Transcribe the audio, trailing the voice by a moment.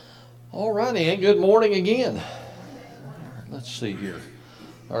All righty, and good morning again. Let's see here.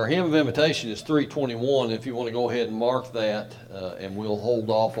 Our hymn of invitation is 321. If you want to go ahead and mark that, and we'll hold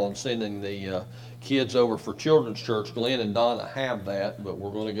off on sending the kids over for Children's Church. Glenn and Donna have that, but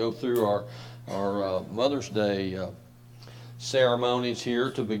we're going to go through our Mother's Day ceremonies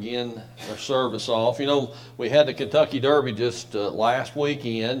here to begin our service off. You know, we had the Kentucky Derby just last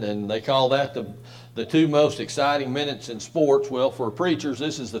weekend, and they call that the two most exciting minutes in sports. Well, for preachers,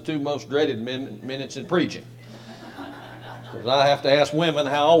 this is the two most dreaded minutes in preaching. Because I have to ask women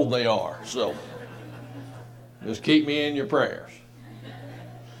how old they are. So just keep me in your prayers.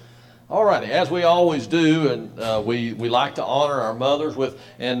 All righty, as we always do, and we like to honor our mothers with,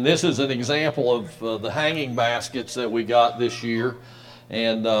 and this is an example of the hanging baskets that we got this year.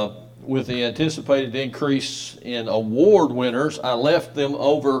 And with the anticipated increase in award winners, I left them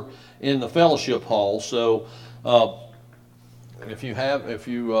over in the fellowship hall. So if you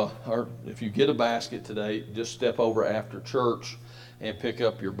get a basket today, just step over after church and pick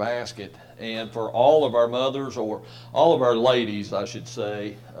up your basket. And for all of our mothers, or all of our ladies, I should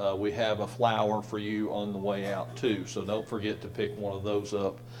say, we have a flower for you on the way out too. So don't forget to pick one of those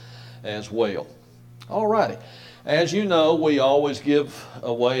up as well. All righty. As you know, we always give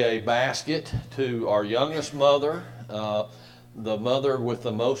away a basket to our youngest mother, the mother with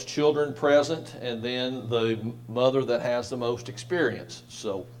the most children present, and then the mother that has the most experience.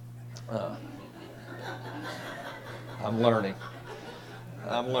 So I'm learning.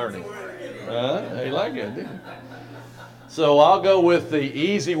 You like it, didn't you? So I'll go with the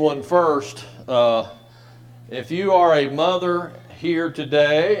easy one first. If you are a mother here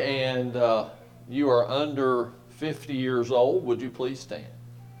today and you are under 50 years old, would you please stand?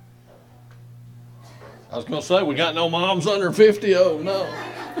 I was going to say, we got no moms under 50. Oh, no.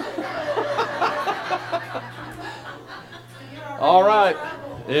 All right.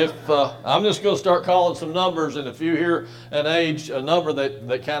 If I'm just going to start calling some numbers, and if you hear a number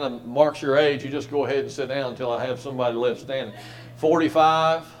that kind of marks your age, you just go ahead and sit down until I have somebody left standing.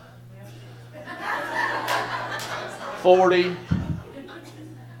 45, 40,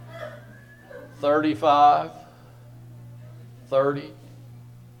 35, 30.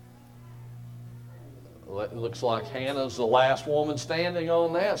 It looks like Hannah's the last woman standing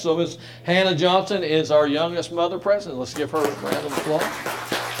on that. So Miss Hannah Johnson is our youngest mother present. Let's give her a round of applause.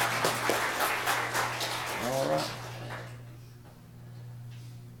 All right.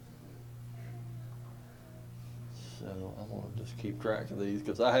 So I'm going to just keep track of these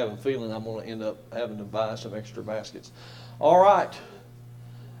because I have a feeling I'm going to end up having to buy some extra baskets. All right.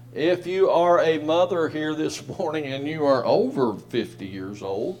 If you are a mother here this morning and you are over 50 years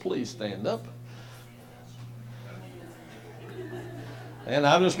old, please stand up. And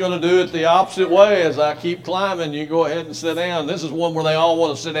I'm just going to do it the opposite way as I keep climbing. You go ahead and sit down. This is one where they all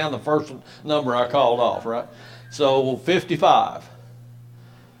want to sit down the first number I called off, right? So 55,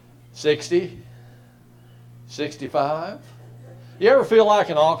 60, 65. You ever feel like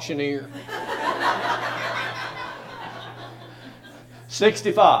an auctioneer?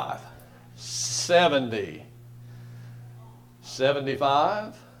 65, 70,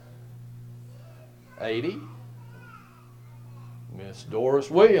 75, 80. Miss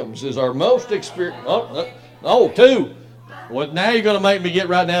Doris Williams is our most experienced. Two. Well, now you're going to make me get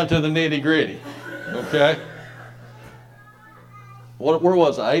right down to the nitty gritty. Okay. Where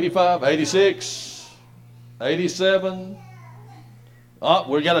was I? 85, 86, 87. Oh,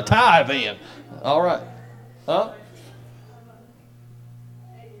 we got a tie then. All right. Huh?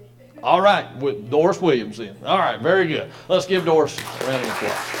 All right, with Doris Williams in. All right, very good. Let's give Doris a round of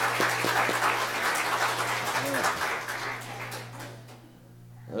applause.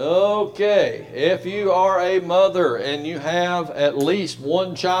 Okay, if you are a mother and you have at least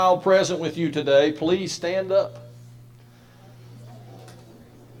one child present with you today, please stand up.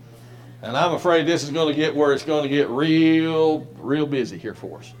 And I'm afraid this is going to get where it's going to get real busy here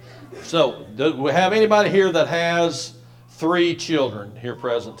for us. So, do we have anybody here that has 3 children here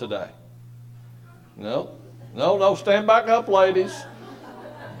present today? No, stand back up, ladies.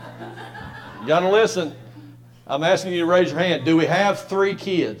 You got to listen. I'm asking you to raise your hand. Do we have 3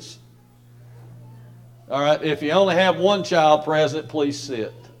 kids? All right, if you only have one child present, please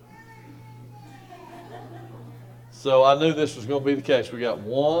sit. So I knew this was going to be the case. We got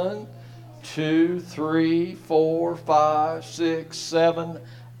 1, 2, 3, 4, 5, 6, 7,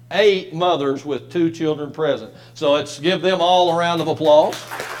 8 mothers with 2 children present. So let's give them all a round of applause.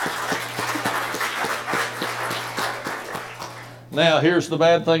 Now, here's the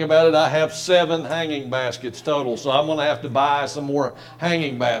bad thing about it. I have 7 hanging baskets total, so I'm going to have to buy some more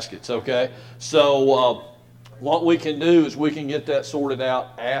hanging baskets, okay? So what we can do is we can get that sorted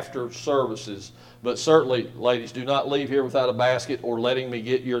out after services. But certainly, ladies, do not leave here without a basket or letting me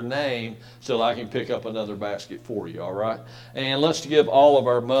get your name so that I can pick up another basket for you, all right? And let's give all of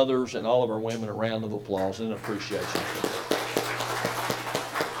our mothers and all of our women a round of applause and appreciation.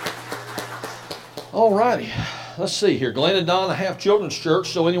 All righty. Let's see here. Glenn and Donna have Children's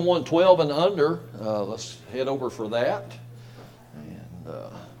Church, so anyone 12 and under, let's head over for that. And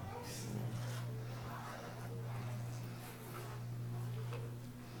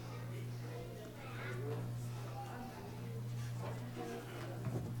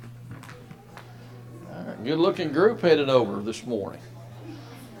all right, good-looking group headed over this morning.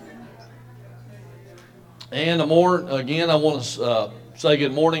 And again, I want to say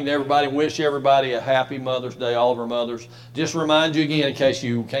good morning to everybody. Wish everybody a happy Mother's Day, all of our mothers. Just remind you again, in case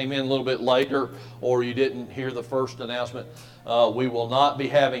you came in a little bit later or you didn't hear the first announcement, we will not be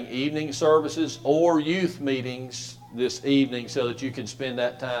having evening services or youth meetings this evening so that you can spend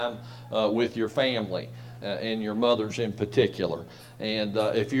that time with your family and your mothers in particular. And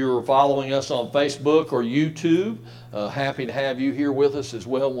if you're following us on Facebook or YouTube, happy to have you here with us as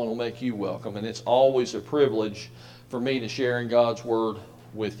well. Want to make you welcome. And it's always a privilege for me to share in God's Word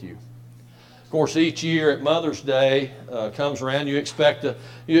with you. Of course, each year at Mother's Day comes around, you expect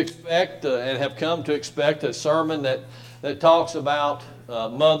and have come to expect a sermon that talks about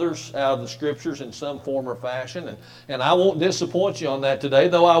mothers out of the Scriptures in some form or fashion. And I won't disappoint you on that today,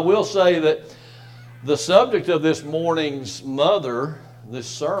 though I will say that the subject of this morning's this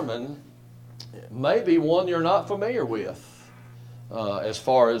sermon, may be one you're not familiar with. As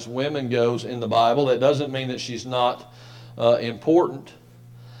far as women goes in the Bible, that doesn't mean that she's not important.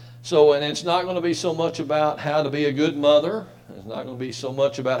 So, and it's not going to be so much about how to be a good mother. It's not going to be so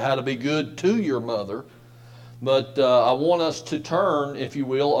much about how to be good to your mother. But I want us to turn, if you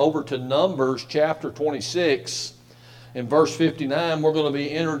will, over to Numbers chapter 26. In verse 59, we're going to be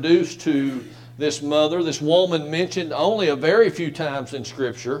introduced to this mother, this woman mentioned only a very few times in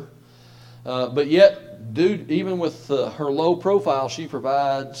Scripture. But yet, even with her low profile, she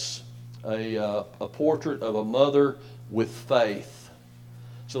provides a portrait of a mother with faith.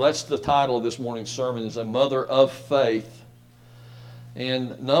 So that's the title of this morning's sermon, is A Mother of Faith.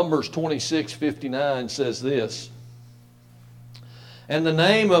 And Numbers 26:59 says this: "And the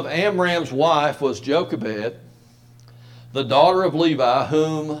name of Amram's wife was Jochebed, the daughter of Levi,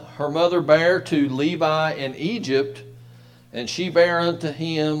 whom her mother bare to Levi in Egypt, and she bare unto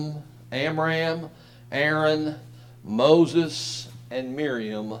him Amram, Aaron, Moses, and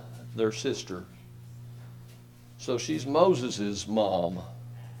Miriam, their sister." So she's Moses' mom.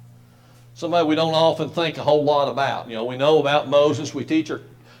 Somebody we don't often think a whole lot about. You know, we know about Moses. We teach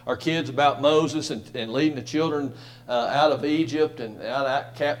our kids about Moses and leading the children out of Egypt and out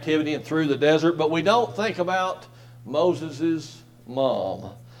of captivity and through the desert. But we don't think about Moses'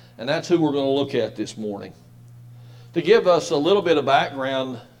 mom. And that's who we're going to look at this morning. To give us a little bit of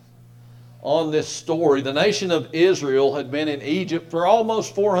background on this story, the nation of Israel had been in Egypt for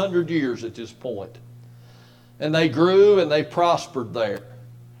almost 400 years at this point. And they grew and they prospered there.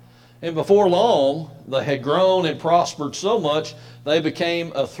 And before long, they had grown and prospered so much, they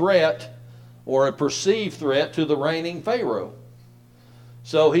became a threat, or a perceived threat, to the reigning Pharaoh.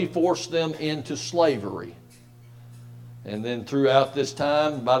 So he forced them into slavery. And then throughout this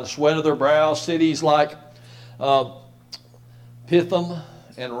time, by the sweat of their brows, cities like Pithom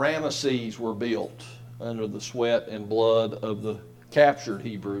and Ramesses were built under the sweat and blood of the captured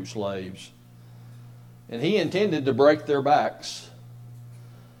Hebrew slaves. And he intended to break their backs.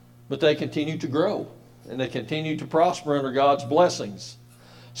 But they continued to grow, and they continued to prosper under God's blessings.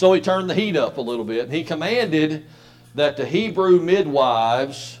 So he turned the heat up a little bit, and he commanded that the Hebrew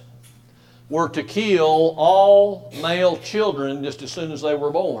midwives were to kill all male children just as soon as they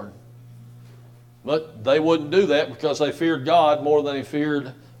were born. But they wouldn't do that because they feared God more than they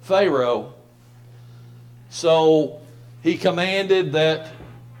feared Pharaoh. So he commanded that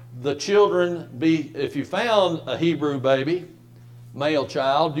the children be, if you found a Hebrew baby, male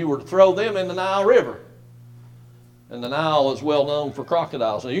child, you were to throw them in the Nile River. And the Nile is well known for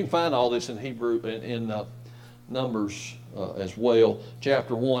crocodiles. Now you can find all this in Hebrew, in Numbers as well.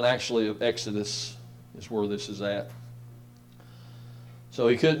 Chapter 1 actually of Exodus is where this is at. So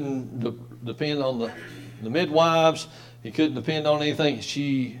he couldn't depend on the midwives. He couldn't depend on anything.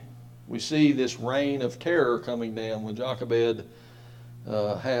 We see this reign of terror coming down when Jochebed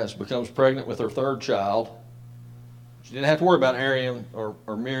becomes pregnant with her third child. She didn't have to worry about Aaron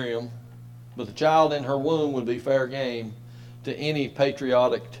or Miriam, but the child in her womb would be fair game to any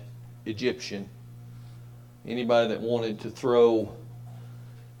patriotic Egyptian. Anybody that wanted to throw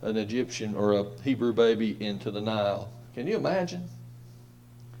an Egyptian or a Hebrew baby into the Nile. Can you imagine?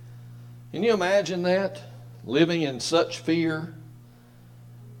 Can you imagine that? Living in such fear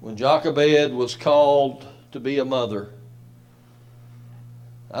when Jochebed was called to be a mother.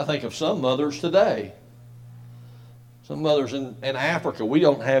 I think of some mothers today. Some mothers in Africa, we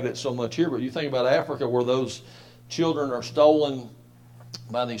don't have it so much here, but you think about Africa where those children are stolen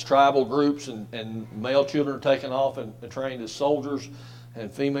by these tribal groups and male children are taken off and trained as soldiers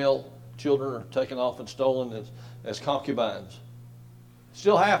and female children are taken off and stolen as concubines. It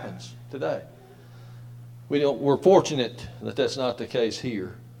still happens today. We're fortunate that that's not the case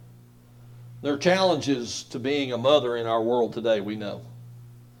here. There are challenges to being a mother in our world today, we know.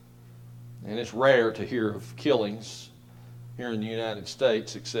 And it's rare to hear of killings here in the United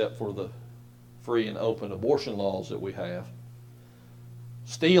States except for the free and open abortion laws that we have.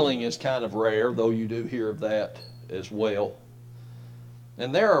 Stealing is kind of rare, though you do hear of that as well.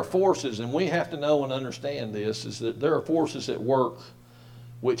 And there are forces, and we have to know and understand this, is that there are forces at work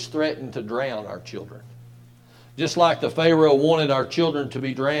which threaten to drown our children. Just like the Pharaoh wanted our children to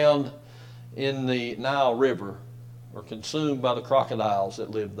be drowned in the Nile River or consumed by the crocodiles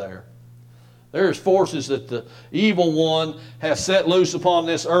that lived there. There's forces that the evil one has set loose upon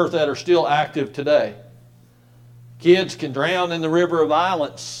this earth that are still active today. Kids can drown in the river of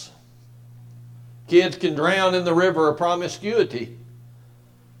violence. Kids can drown in the river of promiscuity.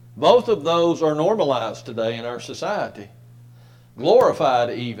 Both of those are normalized today in our society.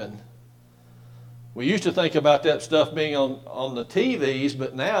 Glorified even. We used to think about that stuff being on the TVs,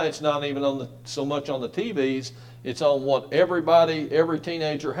 but now it's not even so much on the TVs. It's on what every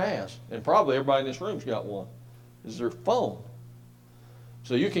teenager has. And probably everybody in this room's got one. Is their phone.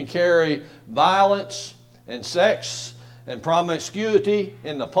 So you can carry violence and sex and promiscuity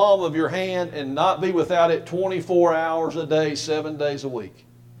in the palm of your hand and not be without it 24 hours a day, 7 days a week.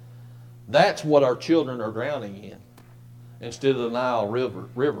 That's what our children are drowning in instead of the Nile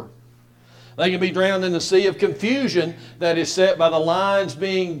River. They can be drowned in the sea of confusion that is set by the lines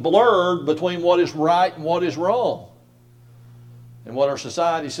being blurred between what is right and what is wrong. And what our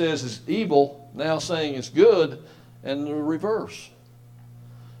society says is evil, now saying it's good, and the reverse.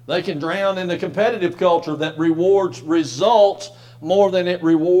 They can drown in the competitive culture that rewards results more than it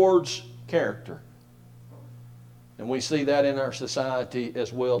rewards character. And we see that in our society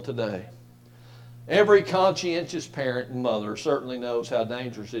as well today. Every conscientious parent and mother certainly knows how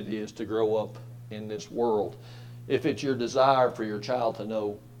dangerous it is to grow up in this world if it's your desire for your child to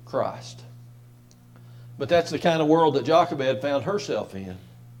know Christ. But that's the kind of world that Jochebed found herself in.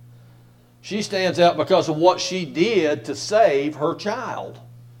 She stands out because of what she did to save her child.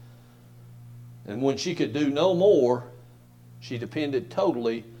 And when she could do no more, she depended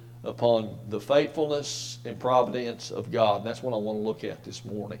totally upon the faithfulness and providence of God. And that's what I want to look at this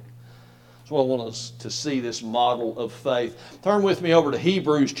morning. That's what I want us to see, this model of faith. Turn with me over to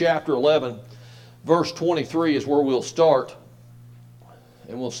Hebrews chapter 11. Verse 23 is where we'll start.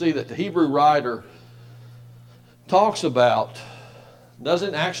 And we'll see that the Hebrew writer talks about,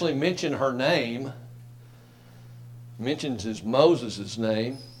 doesn't actually mention her name, mentions Moses'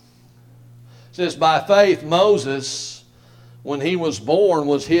 name. It says, by faith Moses, when he was born,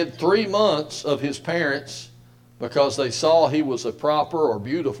 was hid 3 months of his parents because they saw he was a proper or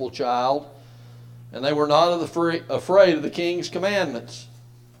beautiful child, and they were not afraid of the king's commandments.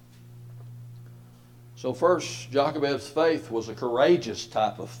 So first, Jochebed's faith was a courageous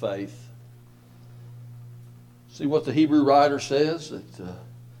type of faith. See what the Hebrew writer says? That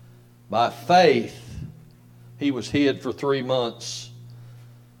by faith he was hid for 3 months.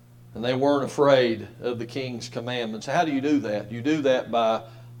 And they weren't afraid of the king's commandments. How do you do that? You do that by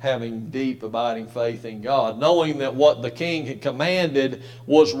having deep, abiding faith in God, knowing that what the king had commanded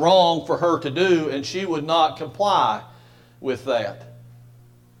was wrong for her to do, and she would not comply with that.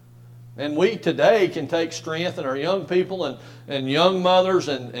 And we today can take strength, and our young people and young mothers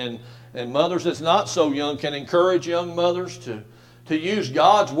and mothers that's not so young can encourage young mothers to use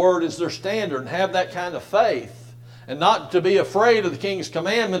God's word as their standard and have that kind of faith. And not to be afraid of the king's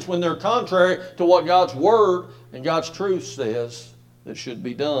commandments when they're contrary to what God's word and God's truth says that should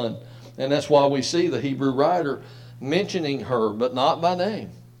be done. And that's why we see the Hebrew writer mentioning her, but not by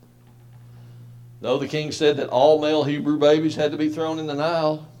name. Though the king said that all male Hebrew babies had to be thrown in the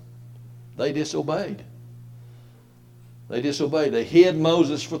Nile, they disobeyed. They disobeyed. They hid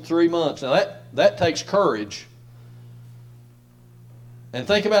Moses for 3 months. Now that takes courage. And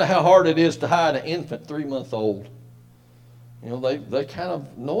think about how hard it is to hide an infant 3-month-old. You know, they're kind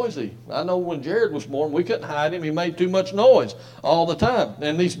of noisy. I know when Jared was born, we couldn't hide him. He made too much noise all the time.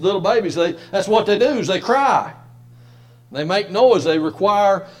 And these little babies, that's what they do, is they cry. They make noise. They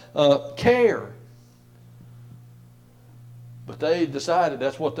require care. But they decided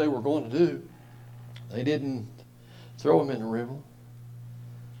that's what they were going to do. They didn't throw them in the river.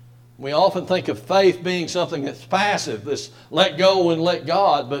 We often think of faith being something that's passive, this let go and let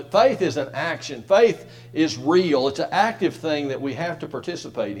God, but faith is an action. Faith is real. It's an active thing that we have to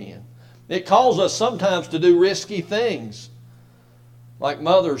participate in. It calls us sometimes to do risky things, like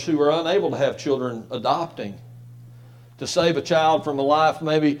mothers who are unable to have children adopting, to save a child from a life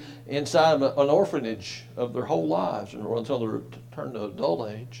maybe inside of an orphanage of their whole lives or until they return to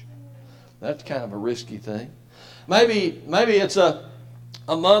adult age. That's kind of a risky thing. Maybe it's a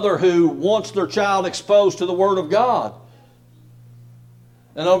mother who wants their child exposed to the Word of God,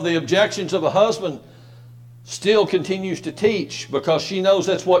 and over the objections of a husband still continues to teach because she knows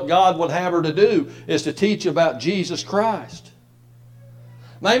that's what God would have her to do, is to teach about Jesus Christ.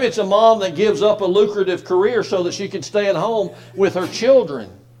 Maybe it's a mom that gives up a lucrative career so that she can stay at home with her children.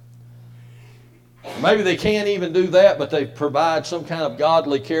 Maybe they can't even do that, but they provide some kind of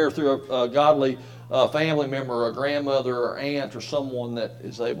godly care through a godly family member, or a grandmother or aunt or someone that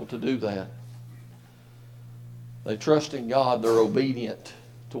is able to do that. They trust in God. They're obedient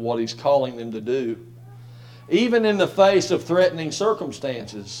to what He's calling them to do, even in the face of threatening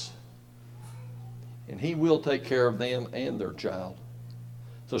circumstances. And He will take care of them and their child.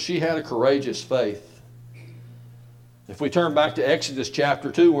 So she had a courageous faith. If we turn back to Exodus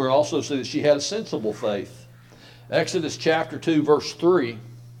chapter 2, we'll also see that she had a sensible faith. Exodus chapter 2, verse 3.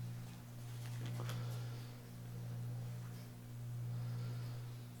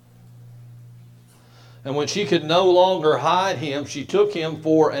 And when she could no longer hide him, she took him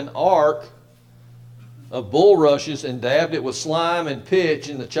for an ark of bulrushes and dabbed it with slime and pitch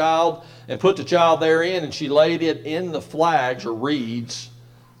and put the child therein, and she laid it in the flags or reeds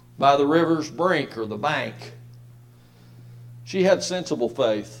by the river's brink or the bank. She had sensible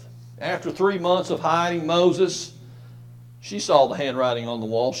faith. After 3 months of hiding Moses, she saw the handwriting on the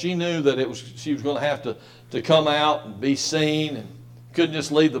wall. She knew that she was going to have to come out and be seen, and couldn't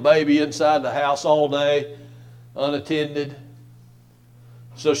just leave the baby inside the house all day unattended.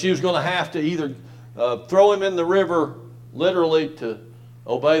 So she was going to have to either throw him in the river literally to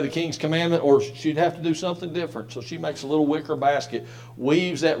obey the king's commandment, or she'd have to do something different. So she makes a little wicker basket,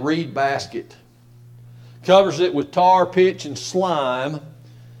 weaves that reed basket, covers it with tar, pitch, and slime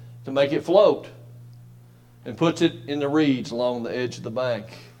to make it float, and puts it in the reeds along the edge of the bank.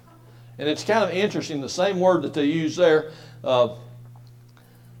 And it's kind of interesting, the same word that they use there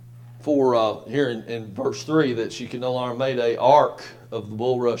here in verse 3, that she could no longer made a ark of the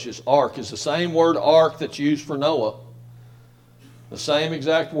bulrushes. Ark is the same word ark that's used for Noah. The same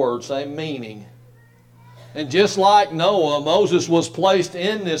exact word, same meaning. And just like Noah, Moses was placed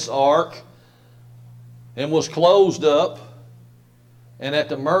in this ark and was closed up and at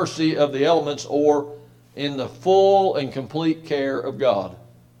the mercy of the elements, or in the full and complete care of God.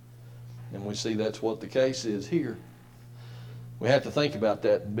 And we see that's what the case is here. We have to think about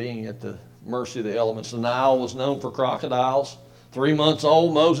that, being at the mercy of the elements. The Nile was known for crocodiles. 3 months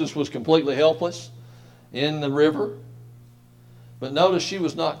old, Moses was completely helpless in the river. But notice she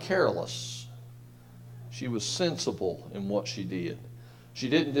was not careless. She was sensible in what she did. She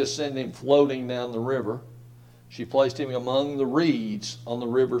didn't just send him floating down the river. She placed him among the reeds on the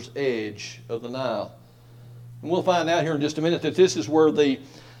river's edge of the Nile. And we'll find out here in just a minute that this is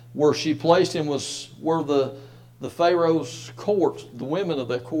where she placed him, was where the Pharaoh's court, the women of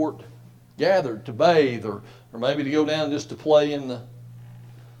that court, gathered to bathe, or maybe to go down just to play in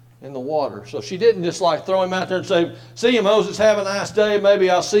the water. So she didn't just like throw him out there and say, "See you, Moses, have a nice day, maybe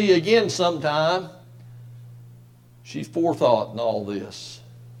I'll see you again sometime." She forethought in all this.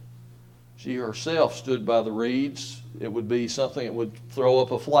 She herself stood by the reeds. It would be something that would throw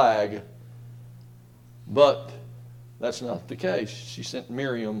up a flag. But that's not the case. She sent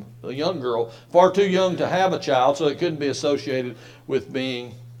Miriam, a young girl, far too young to have a child, so it couldn't be associated with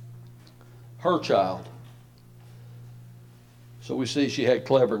being her child. So we see she had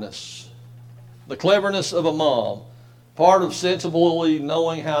cleverness. The cleverness of a mom. Part of sensibly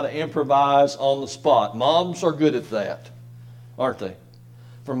knowing how to improvise on the spot. Moms are good at that, aren't they?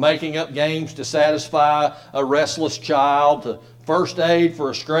 From making up games to satisfy a restless child, to first aid for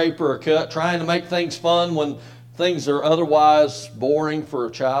a scrape or a cut, trying to make things fun when things are otherwise boring for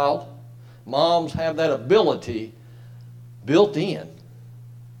a child. Moms have that ability built in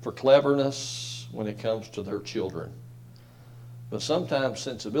for cleverness when it comes to their children. But sometimes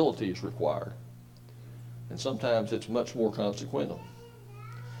sensibility is required. And sometimes it's much more consequential.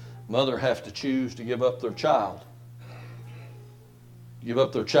 Mother have to choose to give up their child. give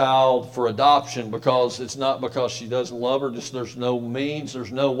up their child for adoption, because it's not because she doesn't love her, just there's no means,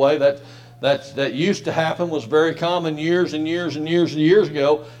 there's no way. That used to happen, was very common years and years and years and years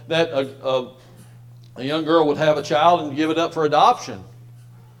ago, that a young girl would have a child and give it up for adoption.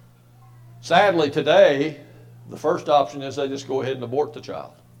 Sadly, today, the first option is they just go ahead and abort the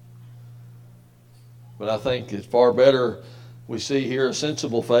child. But I think it's far better, we see here a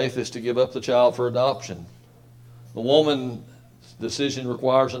sensible faith is to give up the child for adoption. The woman's decision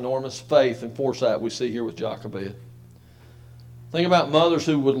requires enormous faith and foresight, we see here with Jochebed. Think about mothers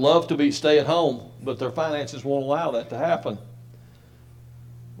who would love to stay at home, but their finances won't allow that to happen.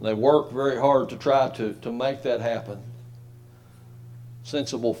 They work very hard to try to make that happen.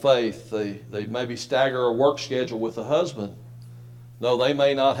 Sensible faith, they maybe stagger a work schedule with the husband. Though they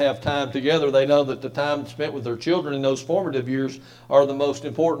may not have time together, they know that the time spent with their children in those formative years are the most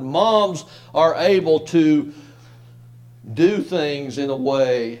important. Moms are able to do things in a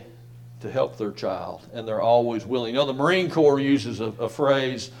way to help their child, and they're always willing. You know, the Marine Corps uses a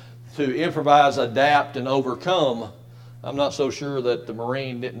phrase to improvise, adapt, and overcome. I'm not so sure that the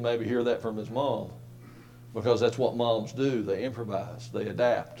Marine didn't maybe hear that from his mom, because that's what moms do. They improvise, they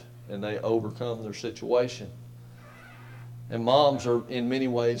adapt, and they overcome their situation. And moms are in many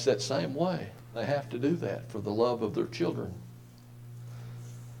ways that same way. They have to do that for the love of their children.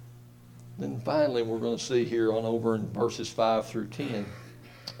 Then finally, we're going to see here on over in verses 5 through 10,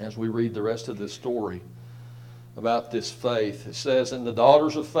 as we read the rest of this story about this faith. It says, "And the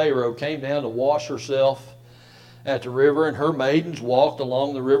daughters of Pharaoh came down to wash herself at the river, and her maidens walked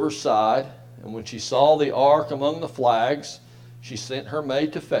along the river's side. And when she saw the ark among the flags, she sent her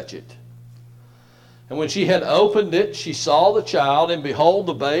maid to fetch it. And when she had opened it, she saw the child, and behold,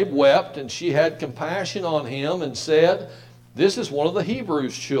 the babe wept, and she had compassion on him, and said, This is one of the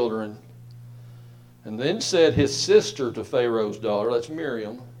Hebrews' children. And then said his sister to Pharaoh's daughter," that's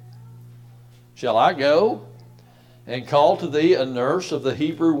Miriam, "Shall I go and call to thee a nurse of the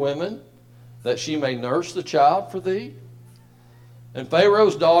Hebrew women, that she may nurse the child for thee?" And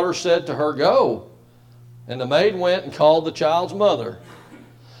Pharaoh's daughter said to her, "Go." And the maid went and called the child's mother.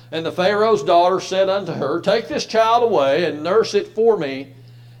 And the Pharaoh's daughter said unto her, "Take this child away and nurse it for me,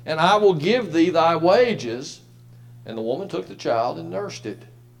 and I will give thee thy wages." And the woman took the child and nursed it.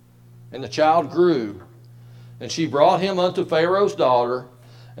 And the child grew. And she brought him unto Pharaoh's daughter,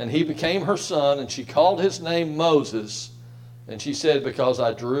 and he became her son, and she called his name Moses. And she said, "Because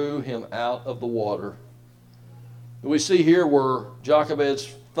I drew him out of the water." We see here where Jochebed's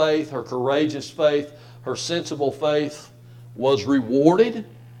faith, her courageous faith, her sensible faith was rewarded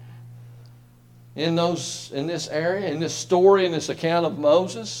in this area, in this story, in this account of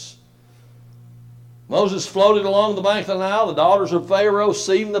Moses. Moses floated along the bank of the Nile. The daughters of Pharaoh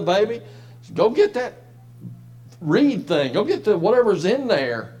seen the baby. "Go get that reed thing. Go get whatever's in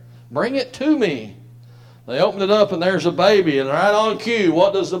there. Bring it to me." They opened it up, and there's a baby. And right on cue,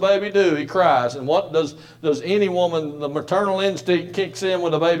 what does the baby do? He cries. And what does any woman, the maternal instinct kicks in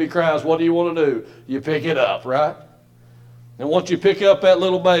when the baby cries. What do you want to do? You pick it up, right? And once you pick up that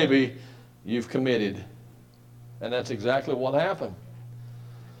little baby, you've committed. And that's exactly what happened.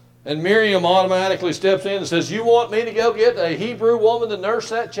 And Miriam automatically steps in and says, "You want me to go get a Hebrew woman to nurse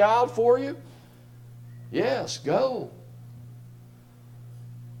that child for you?" Yes, go.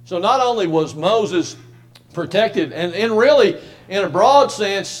 So not only was Moses protected, and really, in a broad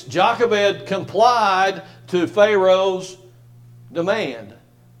sense, Jochebed complied to Pharaoh's demand.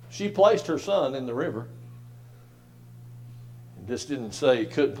 She placed her son in the river. This didn't say he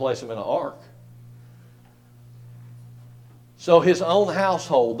couldn't place him in an ark. So his own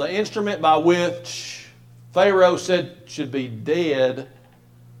household, the instrument by which Pharaoh said should be dead,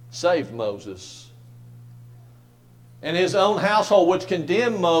 saved Moses. And his own household, which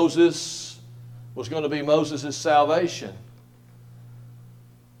condemned Moses, was going to be Moses' salvation.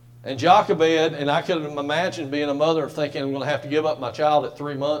 And Jochebed, and I could imagine being a mother thinking, I'm going to have to give up my child at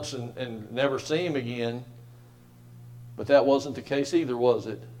 3 months and never see him again. But that wasn't the case either, was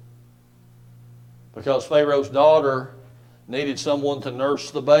it? Because Pharaoh's daughter needed someone to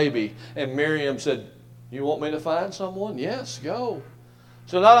nurse the baby. And Miriam said, "You want me to find someone?" "Yes, go."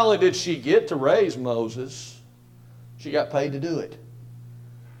 So not only did she get to raise Moses, she got paid to do it.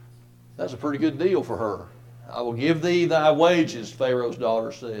 That's a pretty good deal for her. "I will give thee thy wages," Pharaoh's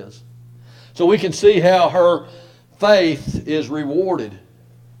daughter says. So we can see how her faith is rewarded.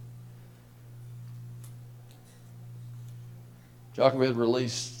 Jochebed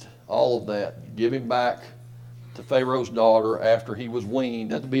released all of that, give him back to Pharaoh's daughter after he was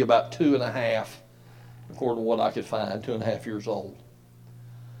weaned. That would be about 2.5, according to what I could find, 2.5 years old.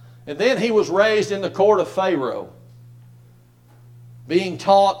 And then he was raised in the court of Pharaoh. being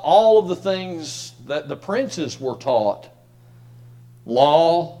taught all of the things that the princes were taught.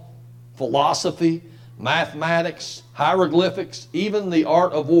 Law, philosophy, mathematics, hieroglyphics, even the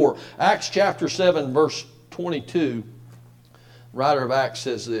art of war. Acts chapter 7, verse 22, writer of Acts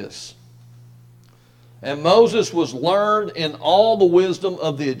says this: "And Moses was learned in all the wisdom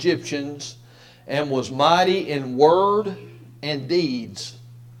of the Egyptians, and was mighty in word and deeds."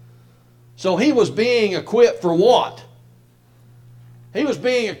 So he was being equipped for what? He was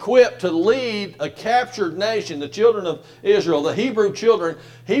being equipped to lead a captured nation, the children of Israel, the Hebrew children.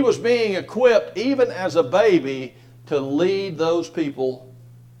 He was being equipped, even as a baby, to lead those people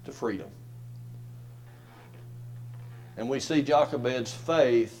to freedom. And we see Jochebed's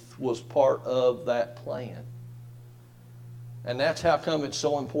faith was part of that plan. And that's how come it's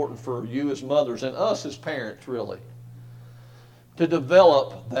so important for you as mothers and us as parents, really, to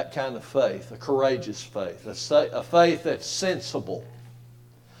develop that kind of faith, a courageous faith, a faith that's sensible,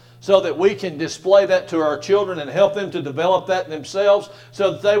 so that we can display that to our children and help them to develop that in themselves,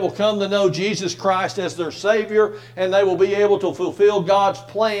 so that they will come to know Jesus Christ as their Savior, and they will be able to fulfill God's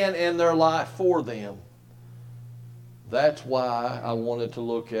plan in their life for them. That's why I wanted to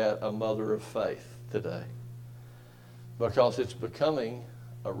look at a mother of faith today, because it's becoming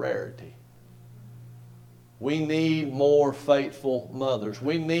a rarity. We need more faithful mothers.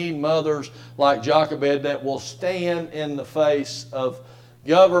 We need mothers like Jochebed that will stand in the face of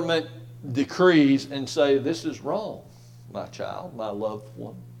government decrees and say, "This is wrong, my child, my loved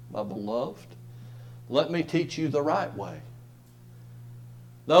one, my beloved. Let me teach you the right way."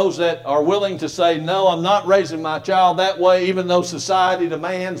 Those that are willing to say, "No, I'm not raising my child that way, even though society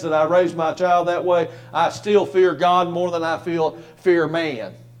demands that I raise my child that way. I still fear God more than I fear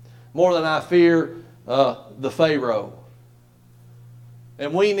man, more than I fear the Pharaoh."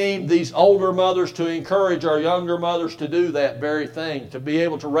 And we need these older mothers to encourage our younger mothers to do that very thing, to be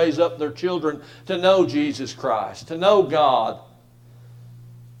able to raise up their children to know Jesus Christ, to know God,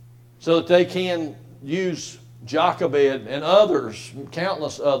 so that they can use Jochebed and others,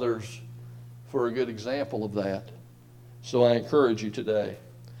 countless others, for a good example of that. So I encourage you today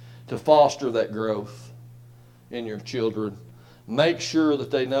to foster that growth in your children. Make sure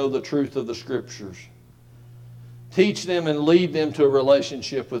that they know the truth of the Scriptures. Teach them and lead them to a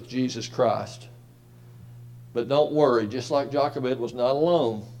relationship with Jesus Christ. But don't worry, just like Jochebed was not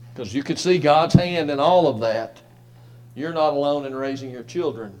alone, because you could see God's hand in all of that. You're not alone in raising your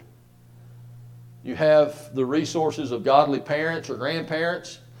children. You have the resources of godly parents or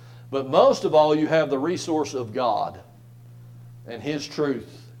grandparents, but most of all, you have the resource of God and His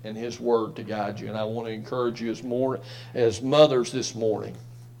truth and His Word to guide you. And I want to encourage you as mothers this morning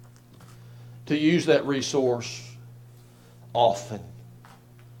to use that resource often,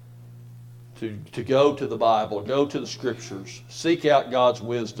 to go to the Bible, go to the Scriptures, seek out God's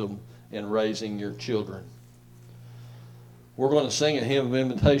wisdom in raising your children. We're going to sing a hymn of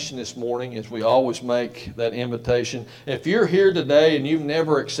invitation this morning, as we always make that invitation. If you're here today and you've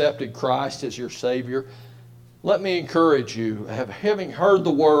never accepted Christ as your Savior, let me encourage you, having heard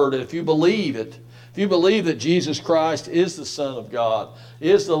the Word, if you believe it, if you believe that Jesus Christ is the Son of God,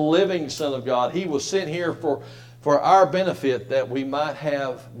 is the living Son of God, He was sent here for our benefit, that we might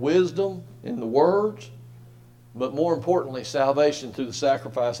have wisdom in the words, but more importantly, salvation through the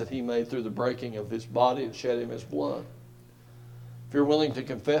sacrifice that He made through the breaking of His body and shedding of His blood. If you're willing to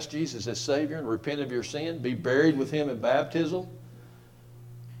confess Jesus as Savior and repent of your sin, be buried with Him in baptism,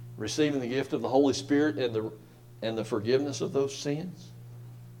 receiving the gift of the Holy Spirit and the forgiveness of those sins,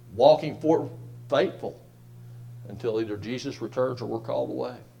 walking forth faithful until either Jesus returns or we're called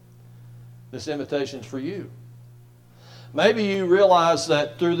away. This invitation is for you. Maybe you realize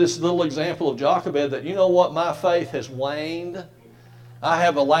that through this little example of Jochebed that, you know what, my faith has waned. I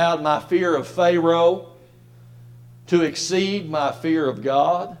have allowed my fear of Pharaoh to exceed my fear of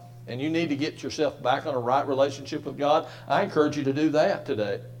God, and you need to get yourself back on a right relationship with God. I encourage you to do that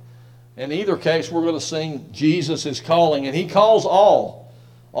today. In either case, we're going to sing Jesus is Calling, and He calls all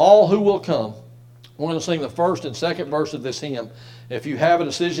who will come. We're going to sing the first and second verse of this hymn. If you have a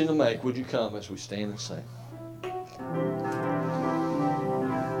decision to make, would you come as we stand and sing?